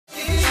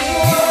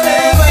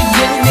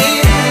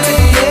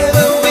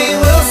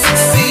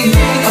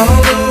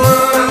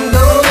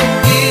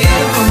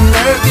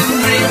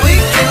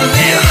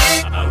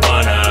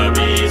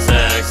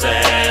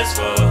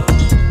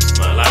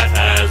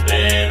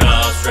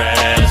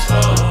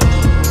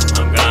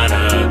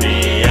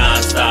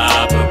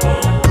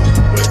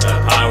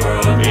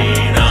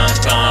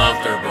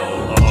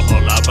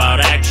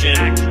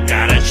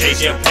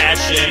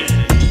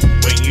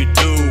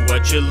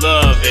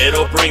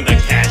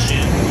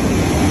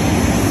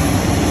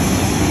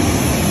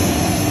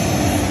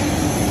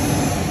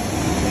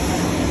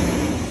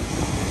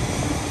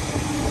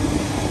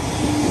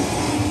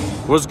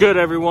What's good,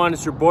 everyone?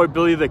 It's your boy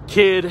Billy the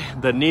Kid,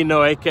 the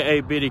Nino, aka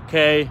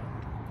BDK.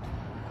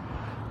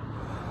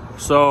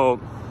 So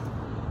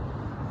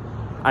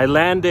I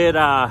landed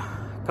a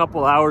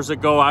couple hours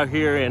ago out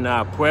here in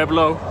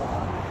Pueblo,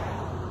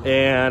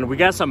 and we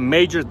got some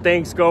major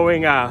things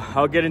going.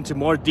 I'll get into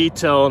more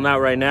detail on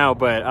that right now,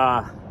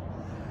 but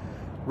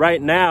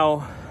right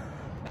now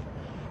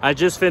I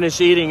just finished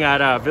eating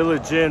at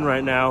Village Inn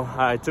right now.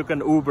 I took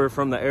an Uber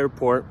from the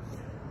airport,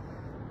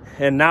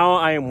 and now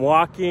I am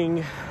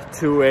walking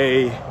to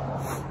a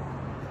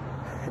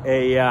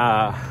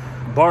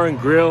bar and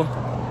grill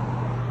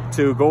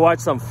to go watch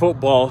some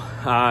football.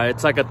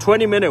 It's like a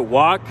 20-minute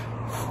walk,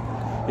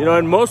 you know,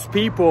 and most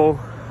people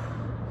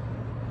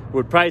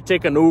would probably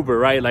take an Uber,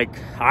 right? Like,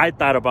 I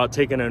thought about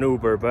taking an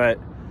Uber, but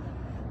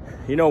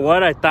you know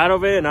what? I thought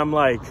of it and I'm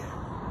like,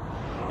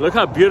 look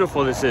how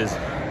beautiful this is.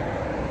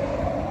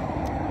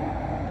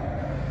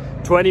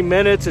 20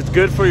 minutes, it's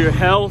good for your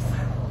health.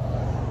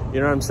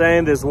 You know what I'm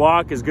saying? This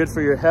walk is good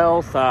for your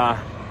health.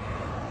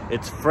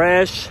 It's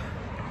fresh.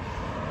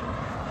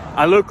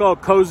 I look all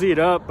cozied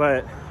up,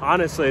 but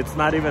honestly, it's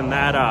not even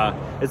that,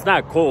 it's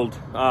not cold.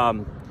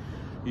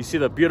 You see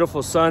the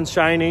beautiful sun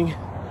shining.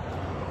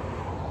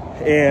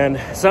 And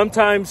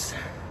sometimes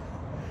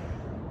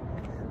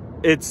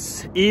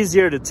it's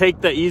easier to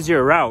take the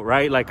easier route,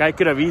 right? Like, I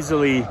could have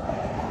easily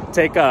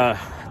take I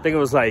think it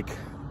was like,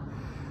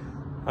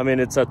 I mean,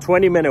 it's a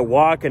 20-minute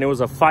walk and it was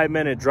a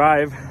 5-minute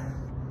drive.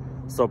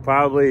 So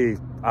probably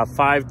a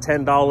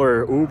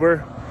 $5–10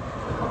 Uber.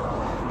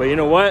 But you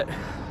know what?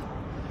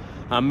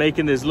 I'm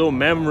making this little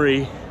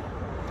memory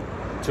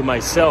to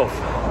myself.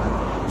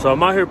 So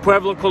I'm out here,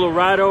 Pueblo,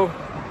 Colorado.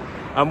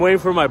 I'm waiting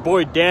for my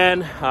boy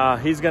Dan.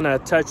 He's gonna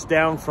touch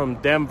down from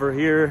Denver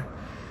here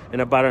in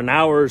about an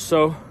hour or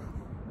so.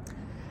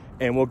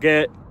 And we'll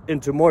get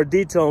into more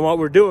detail on what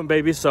we're doing,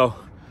 baby. So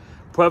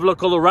Pueblo,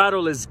 Colorado,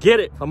 let's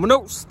get it.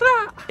 Vámonos.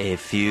 A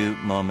few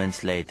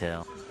moments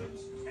later.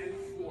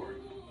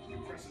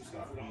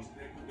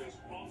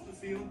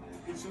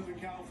 In Southern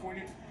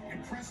California,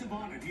 impressive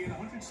on it. He had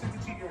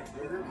 117 yards,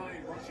 career high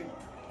in rushing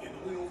in the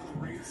win over the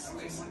Raiders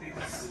Sunday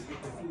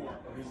before.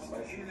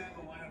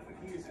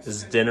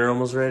 Is dinner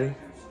almost ready?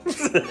 Don't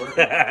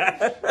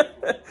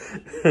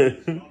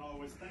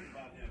always think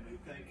about him. They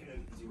think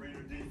as a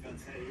Raider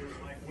defense, hey, here's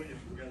Mike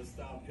Williams. We've got to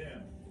stop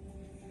him,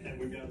 and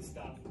we've got to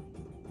stop.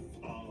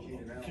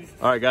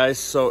 All right, guys.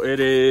 So it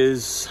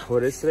is,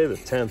 what is today? The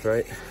 10th,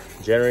 right?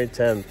 January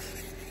 10th.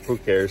 Who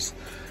cares?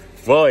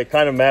 Well, it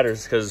kind of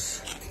matters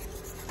because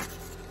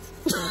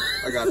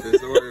I got this.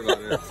 Don't worry about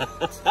it.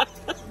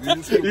 You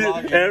just keep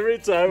vlogging. Every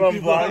time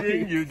I'm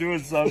vlogging, you're doing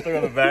something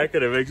on the back,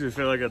 and it makes me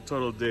feel like a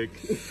total dick.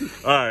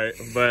 All right,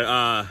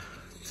 but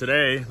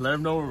today, let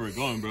them know where we're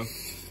going, bro.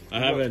 I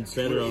haven't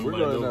said it on my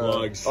new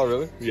vlogs. Oh,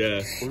 really?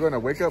 Yeah. We're going to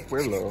Wake Up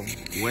Pueblo.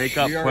 Wake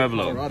Up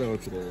Pueblo. In Colorado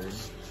today.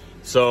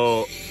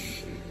 So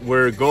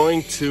we're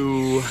going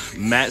to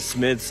Matt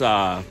Smith's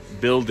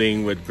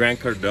building with Grant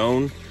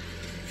Cardone.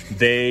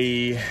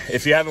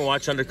 If you haven't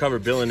watched Undercover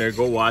Billionaire,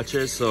 go watch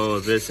it so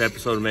this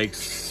episode makes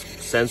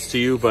sense to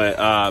you. But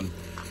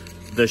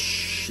the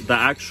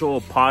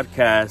actual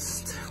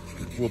podcast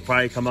will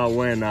probably come out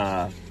when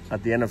at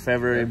the end of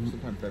February.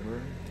 Sometime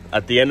February.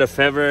 At the end of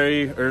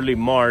February, early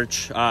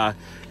March,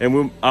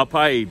 and I'll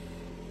probably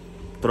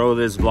throw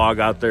this vlog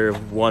out there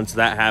once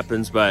that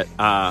happens. But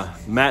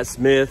Matt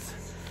Smith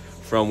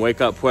from Wake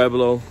Up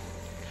Pueblo,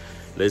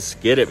 let's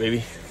get it,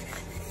 baby.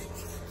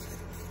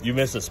 You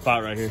missed a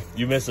spot right here.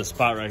 You missed a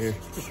spot right here.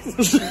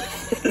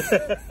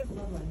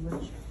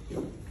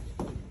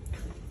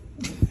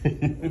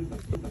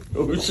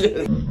 Oh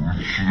shit.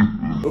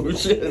 Oh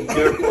shit.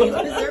 Careful. You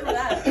deserve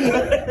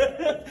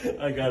that.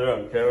 I got it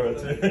on camera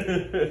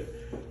too.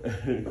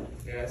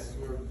 Yes,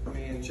 we're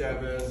me and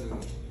Chavez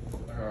and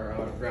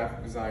our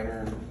graphic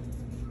designer.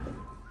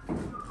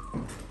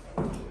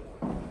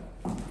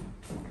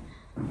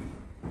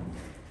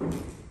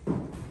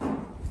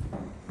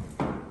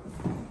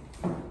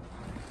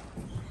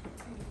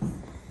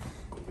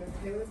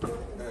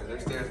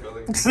 There's stairs,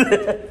 Billy.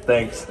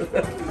 Thanks.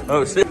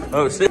 Oh shit.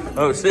 Oh shit.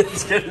 Oh shit.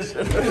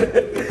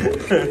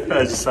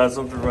 I just saw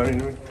something running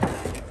to me.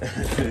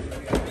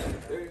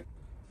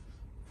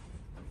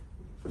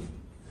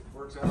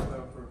 Works out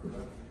though for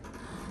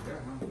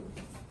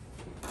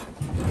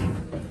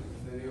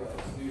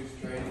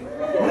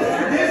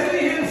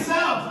Disney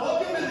himself,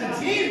 welcome to the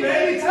team,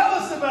 baby. Tell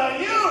us about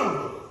you.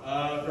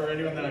 For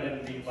anyone that I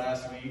didn't meet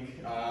last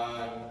week,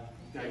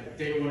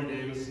 day one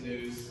today was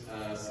snooze.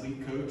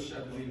 Sleep coach, I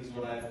believe is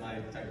what my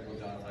technical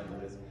job title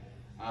is.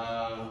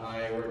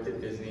 I worked at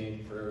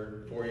Disney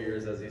for 4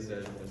 years, as he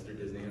said, Mr.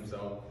 Disney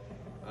himself.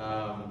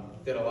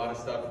 Did a lot of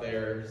stuff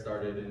there,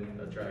 started in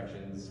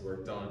attractions,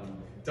 worked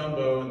on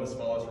Dumbo, and the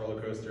smallest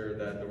roller coaster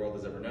that the world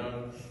has ever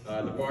known.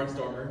 The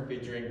Barnstormer,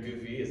 featuring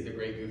Goofy, is the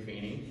Great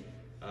Goofini.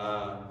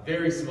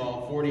 Very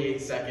small,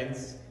 48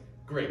 seconds.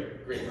 Great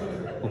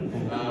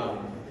ride.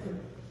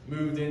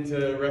 Moved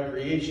into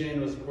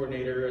recreation, was a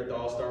coordinator at the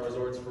All-Star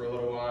Resorts for a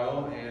little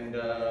while, and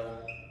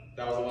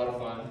that was a lot of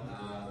fun.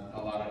 a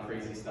lot of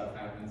crazy stuff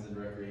happens in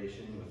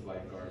recreation with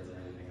lifeguards and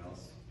everything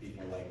else.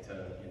 People like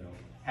to, you know,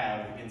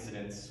 have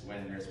incidents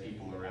when there's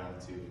people around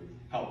to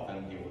help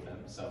them deal with them.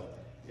 So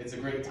it's a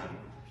great time.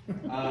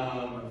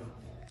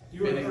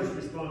 You were a first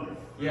responder.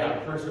 Yeah,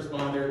 first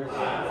responder.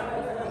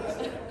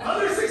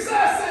 Other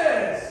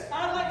successes!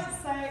 I'd like to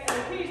say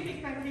a huge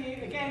big thank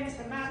you again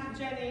to Matt and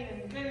Jenny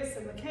and Lewis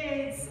and the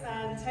kids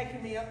and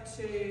taking me up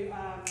to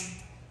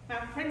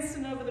Mount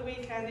Princeton over the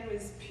weekend. It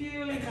was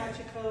purely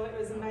magical, it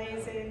was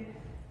amazing,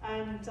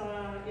 and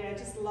yeah,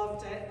 just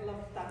loved it,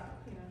 loved that,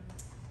 you know,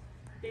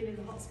 being in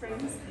the hot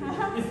springs.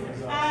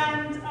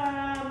 And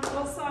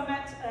also I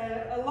met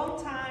a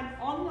long time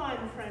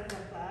online friend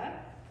up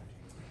there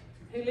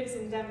who lives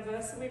in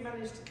Denver, so we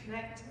managed to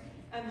connect,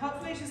 and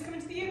hopefully she's coming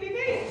to the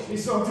UBB. She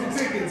sold 2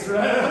 tickets,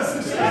 right?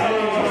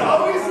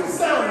 Always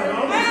selling,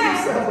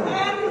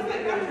 And the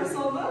fit mattress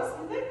sold those, I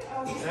think.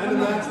 And the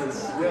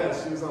mattress, yeah,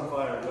 she was on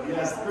fire. But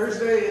yes,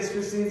 Thursday is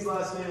Christine's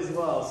last day as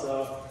well,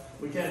 so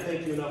we can't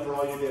thank you enough for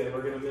all you did.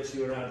 We're going to miss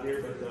you around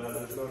here, but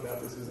there's no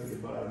doubt this isn't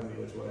goodbye in any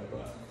which way.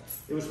 But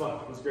it was fun.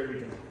 It was a great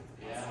weekend.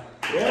 Yeah!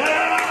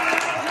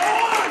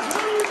 George,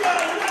 what do you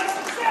got? You got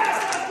success!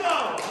 Let's go!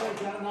 I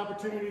got an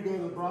opportunity to go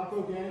to the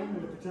Bronco game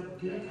with the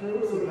Tempur crew,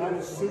 so that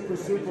was super,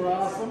 super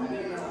awesome.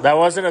 That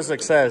wasn't a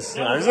success.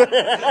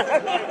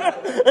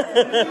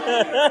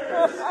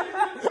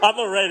 I'm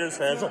a Raiders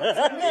fan. For me,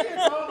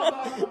 it's all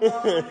about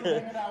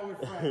hanging out with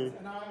friends.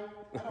 And I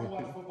don't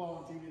watch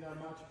football on TV that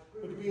much,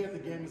 but to be at the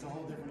game is a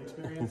whole different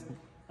experience.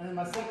 And then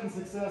my second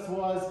success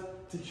was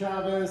to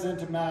Chavez and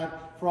to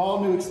Matt for all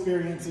new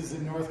experiences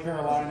in North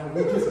Carolina.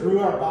 We just grew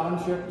our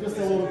bondship just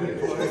a little bit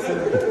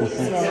closer.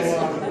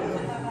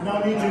 So no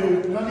need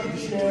to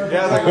share.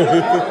 Yeah,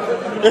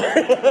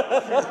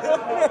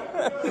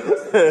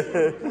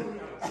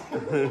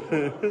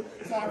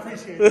 So I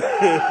appreciate it.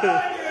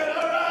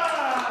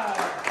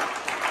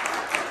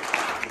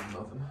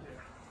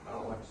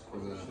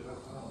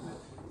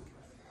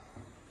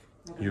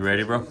 You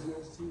ready, bro?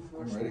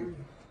 I'm ready.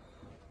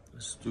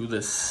 Let's do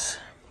this.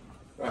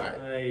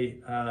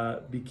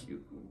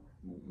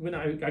 When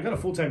I got a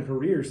full-time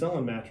career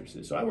selling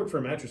mattresses, so I worked for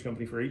a mattress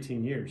company for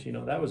 18 years. You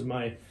know, that was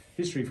my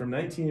history from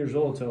 19 years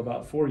old till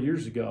about 4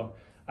 years ago.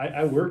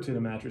 I worked in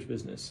a mattress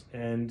business,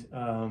 and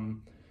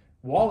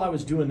while I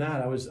was doing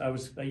that, I was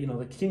you know,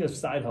 the king of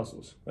side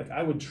hustles. Like,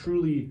 I would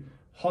truly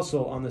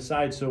hustle on the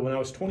side. So when I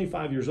was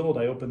 25 years old,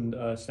 I opened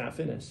Snap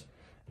Fitness,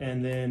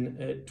 and then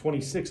at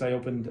 26, I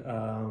opened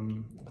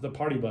the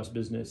party bus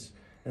business.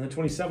 And at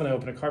 27, I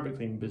opened a carpet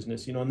cleaning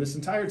business. You know, and this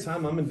entire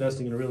time, I'm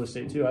investing in real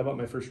estate too. I bought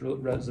my first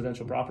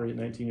residential property at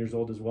 19 years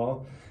old as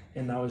well.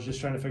 And I was just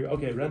trying to figure,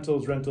 okay,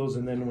 rentals.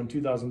 And then when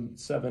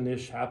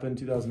 2007-ish happened,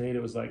 2008,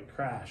 it was like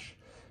crash.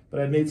 But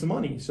I'd made some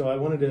money, so I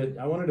wanted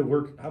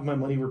to have my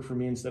money work for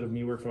me instead of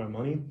me work for my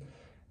money.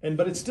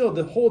 But it's still,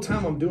 the whole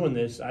time I'm doing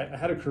this, I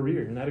had a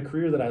career, and I had a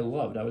career that I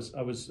loved. I was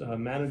a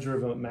manager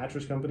of a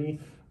mattress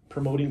company,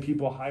 promoting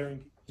people, hiring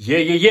people.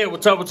 Yeah.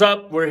 What's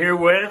up? We're here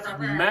with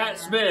Matt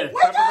Smith.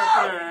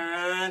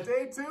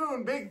 Stay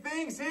tuned. Big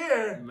things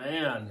here.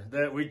 Man,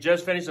 we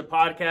just finished a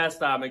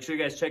podcast. Make sure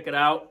you guys check it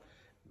out.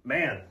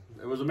 Man,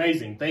 it was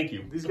amazing. Thank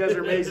you. These guys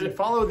are amazing.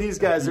 Follow these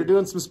guys. They're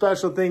doing some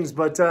special things.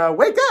 But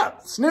wake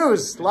up,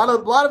 snooze. A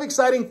lot of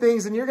exciting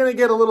things, and you're going to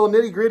get a little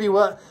nitty gritty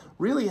what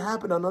really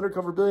happened on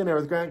Undercover Billionaire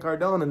with Grant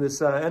Cardone in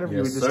this interview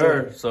we just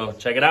did. So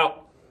check it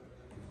out.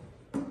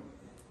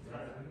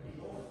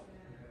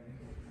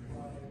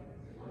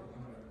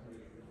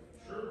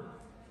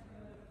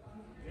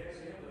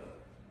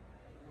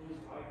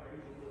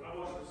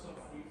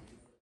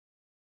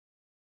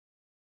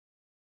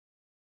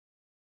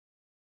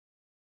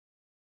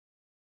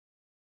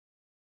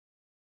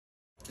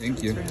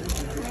 Thank you. Have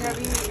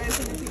you guys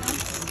anything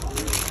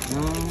else?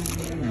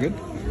 You're good? I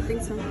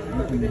think so.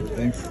 We're good.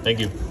 Thanks. Thank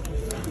you.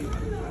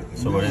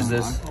 So what is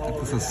this?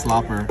 This is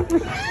slopper.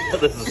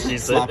 This is she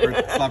said.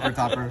 Slopper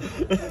topper.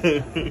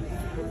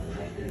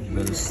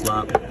 Better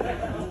slop.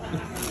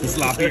 The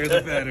sloppier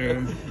the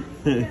better.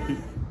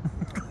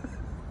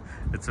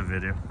 It's a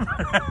video.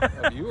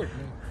 Of you or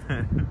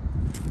me?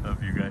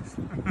 Of you guys.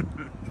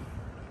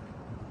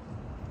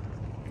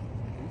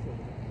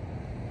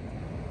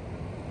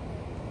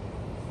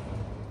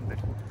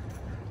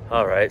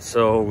 All right,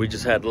 so we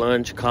just had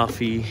lunch,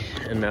 coffee,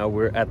 and now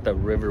we're at the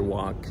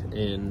Riverwalk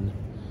in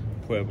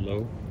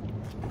Pueblo.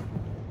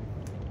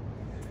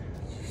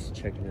 Just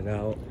checking it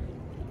out.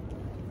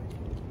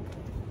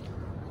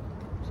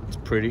 It's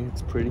pretty,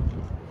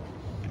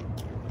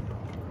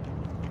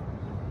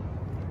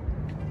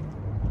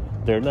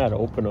 They're not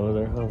open over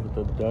there, huh, with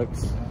the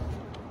ducks.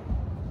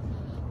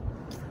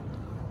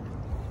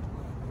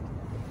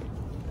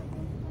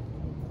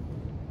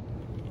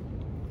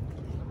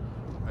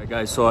 Alright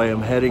guys, so I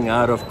am heading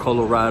out of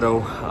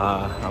Colorado.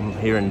 I'm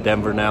here in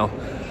Denver now.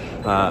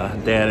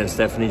 Dan and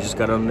Stephanie just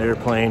got on the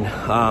airplane.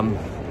 I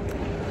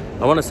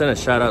want to send a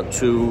shout out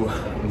to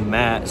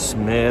Matt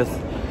Smith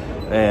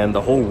and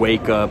the whole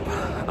Wake Up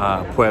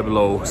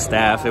Pueblo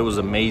staff. It was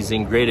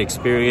amazing, great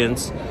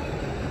experience.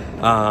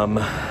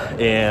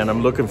 And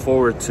I'm looking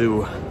forward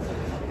to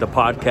the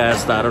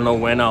podcast. I don't know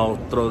when I'll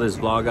throw this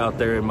vlog out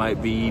there. It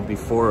might be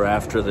before or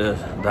after the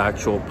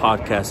actual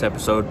podcast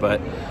episode,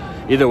 but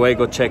either way,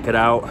 go check it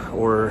out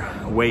or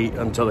wait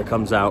until it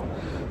comes out.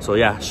 So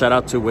yeah, shout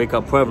out to Wake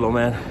Up Pueblo,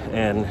 man,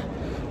 and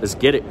let's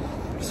get it.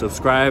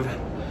 Subscribe,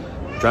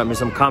 drop me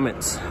some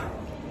comments.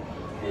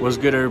 What's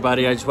good,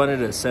 everybody? I just wanted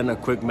to send a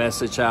quick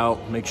message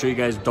out. Make sure you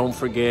guys don't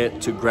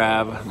forget to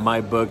grab my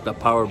book, The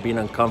Power of Being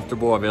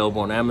Uncomfortable,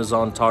 available on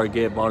Amazon,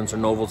 Target, Barnes &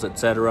 Nobles,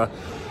 etc.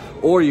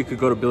 Or you could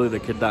go to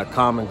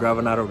BillyTheKid.com and grab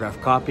an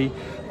autographed copy.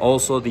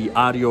 Also, the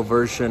audio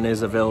version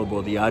is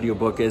available. The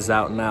audiobook is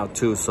out now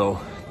too,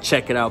 so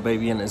check it out,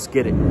 baby, and let's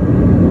get it.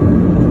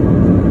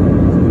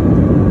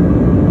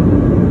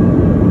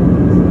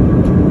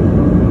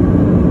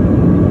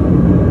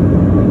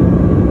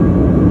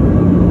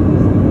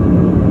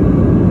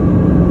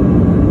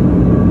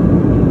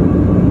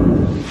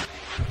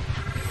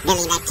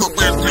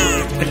 BillyTheKid.com.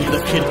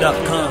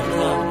 BillyTheKid.com.